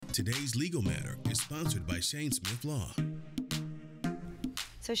Today's Legal Matter is sponsored by Shane Smith Law.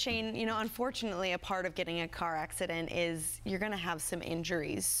 So Shane, unfortunately, a part of getting a car accident is you're going to have some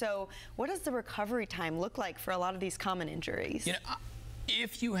injuries. So what does the recovery time look like for a lot of these common injuries?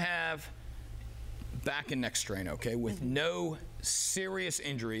 If you have back and neck strain, okay, with no serious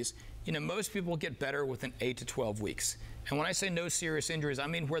injuries, most people get better within 8 to 12 weeks. And when I say no serious injuries, I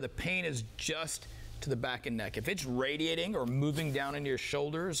mean where the pain is just to the back and neck. If it's radiating or moving down into your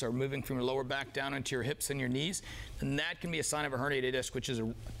shoulders or moving from your lower back down into your hips and your knees, then that can be a sign of a herniated disc, which is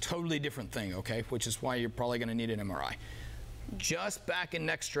a totally different thing, okay, which is why you're probably going to need an MRI. Just back and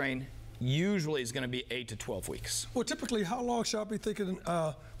neck strain usually is going to be 8 to 12 weeks. Well, typically, how long should I be thinking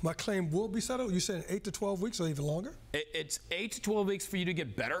my claim will be settled? You said 8 to 12 weeks or even longer? It's 8 to 12 weeks for you to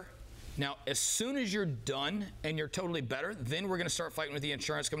get better. Now, as soon as you're done and you're totally better, then we're going to start fighting with the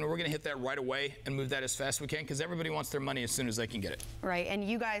insurance company. We're going to hit that right away and move that as fast as we can because everybody wants their money as soon as they can get it. Right, and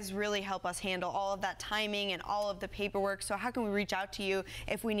you guys really help us handle all of that timing and all of the paperwork. So how can we reach out to you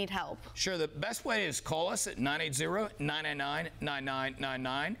if we need help? Sure, the best way is call us at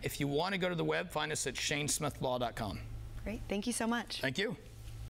 980-999-9999. If you want to go to the web, find us at shanesmithlaw.com. Great, thank you so much. Thank you.